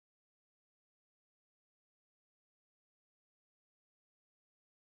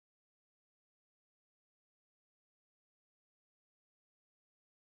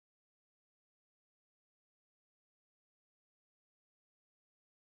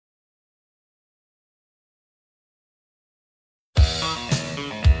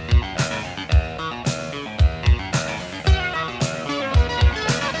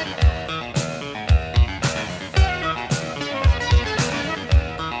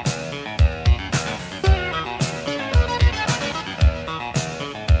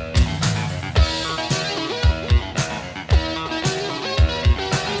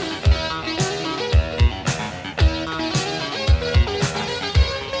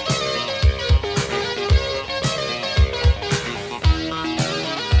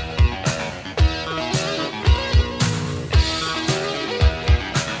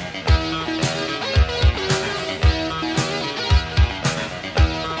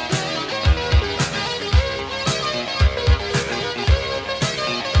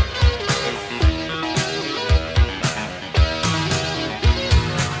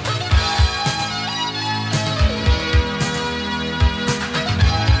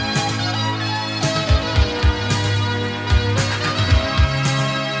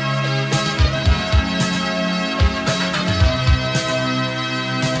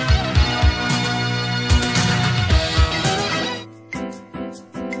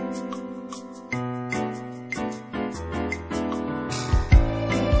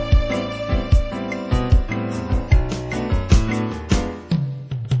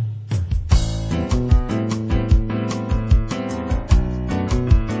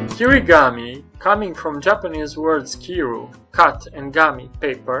Kirigami, coming from Japanese words kiru, cut, and gami,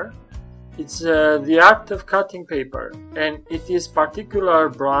 paper, it's the art of cutting paper, and it is a particular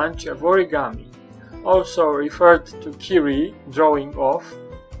branch of origami, also referred to kiri, drawing off,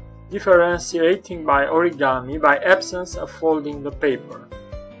 differentiating by origami by absence of folding the paper.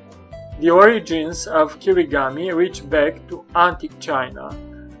 The origins of kirigami reach back to antique China,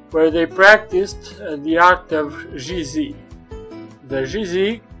 where they practiced the art of jizi. The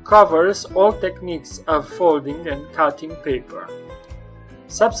jizi covers all techniques of folding and cutting paper.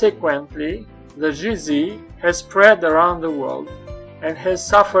 Subsequently, the jizi has spread around the world and has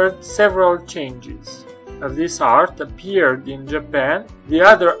suffered several changes. Of this art appeared in Japan the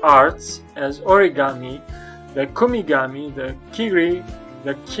other arts as origami, the kumigami, the kiri,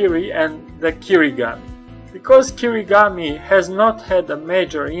 and the kirigami. Because kirigami has not had a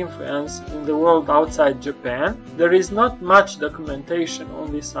major influence in the world outside Japan, there is not much documentation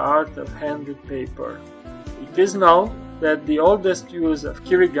on this art of handed paper. It is known that the oldest use of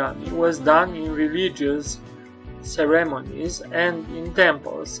kirigami was done in religious ceremonies and in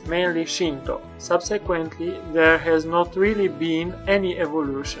temples, mainly Shinto. Subsequently, there has not really been any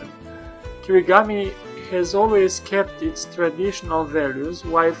evolution. Kirigami has always kept its traditional values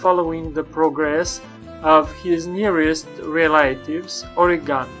while following the progress of his nearest relatives,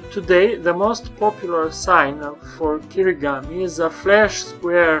 origami. Today, the most popular sign for kirigami is a flash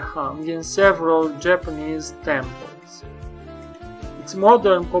square hung in several Japanese temples. Its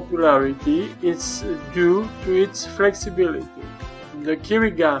modern popularity is due to its flexibility. The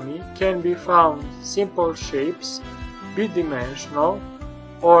kirigami can be found simple shapes, bidimensional,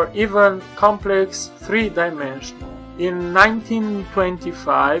 or even complex three-dimensional. In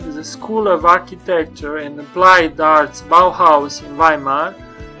 1925, the School of Architecture and Applied Arts Bauhaus in Weimar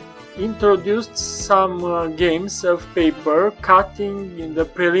introduced some games of paper cutting in the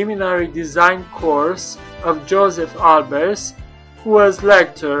preliminary design course of Joseph Albers, who was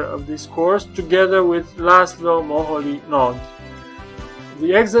lecturer of this course together with Laszlo Moholy-Nagy.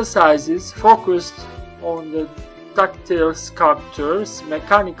 The exercises focused on the tactile sculptures,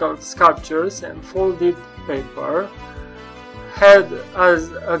 mechanical sculptures, and folded paper, had as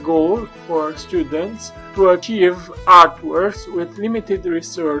a goal for students to achieve artworks with limited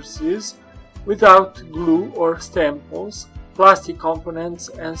resources, without glue or staples, plastic components,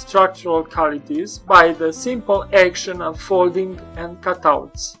 and structural qualities, by the simple action of folding and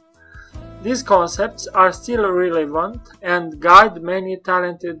cutouts. These concepts are still relevant and guide many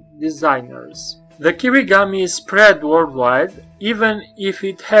talented designers. The kirigami is spread worldwide, even if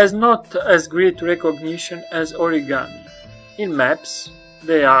it has not as great recognition as origami. In maps,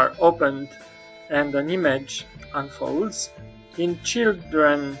 they are opened and an image unfolds. In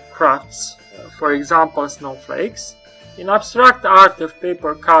children crafts, for example snowflakes. In abstract art of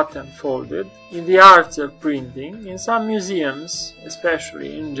paper cut and folded. In the arts of printing. In some museums,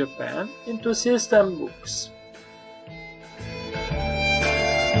 especially in Japan. Into system books.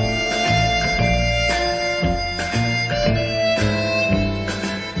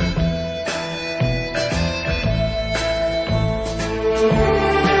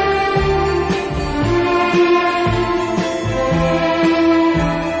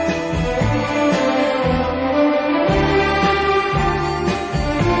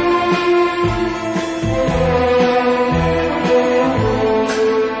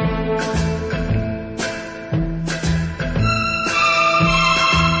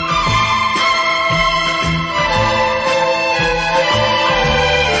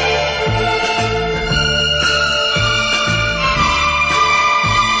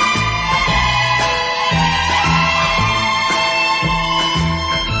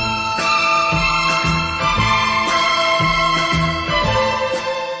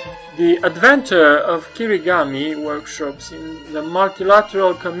 The adventure of Kirigami workshops in the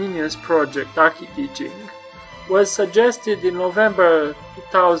Multilateral Comenius Project Architeaching was suggested in November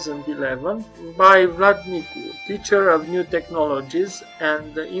 2011 by Vlad Nicu, teacher of new technologies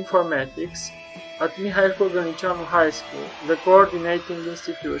and informatics at Mihail Cogălnicianu High School, the coordinating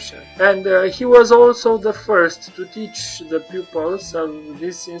institution. And he was also the first to teach the pupils of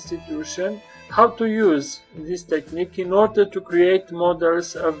this institution how to use this technique in order to create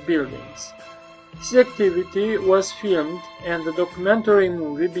models of buildings. This activity was filmed, and the documentary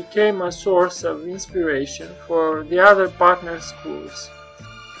movie became a source of inspiration for the other partner schools.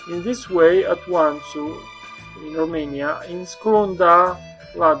 In this way, at Oanțu, in Romania, in Scrunda,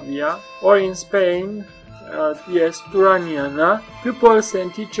 Latvia, or in Spain, Turaniana, pupils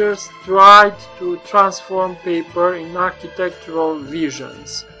and teachers tried to transform paper in architectural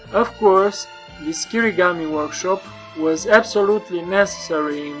visions. Of course, this Kirigami workshop was absolutely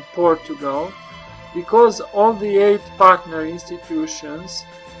necessary in Portugal because all the 8 partner institutions,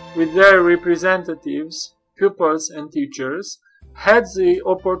 with their representatives, pupils and teachers, had the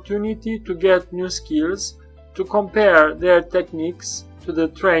opportunity to get new skills, to compare their techniques to the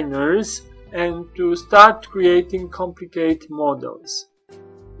trainers, and to start creating complicated models.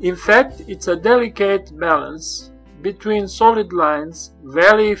 In fact, it's a delicate balance between solid lines,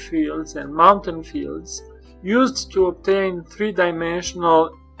 valley fields and mountain fields used to obtain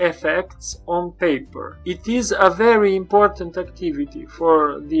 3-dimensional effects on paper. It is a very important activity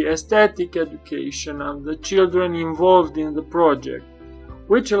for the aesthetic education of the children involved in the project,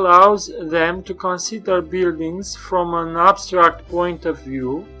 which allows them to consider buildings from an abstract point of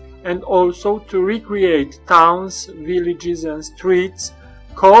view and also to recreate towns, villages and streets,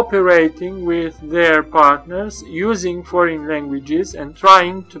 cooperating with their partners, using foreign languages and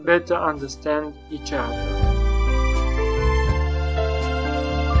trying to better understand each other.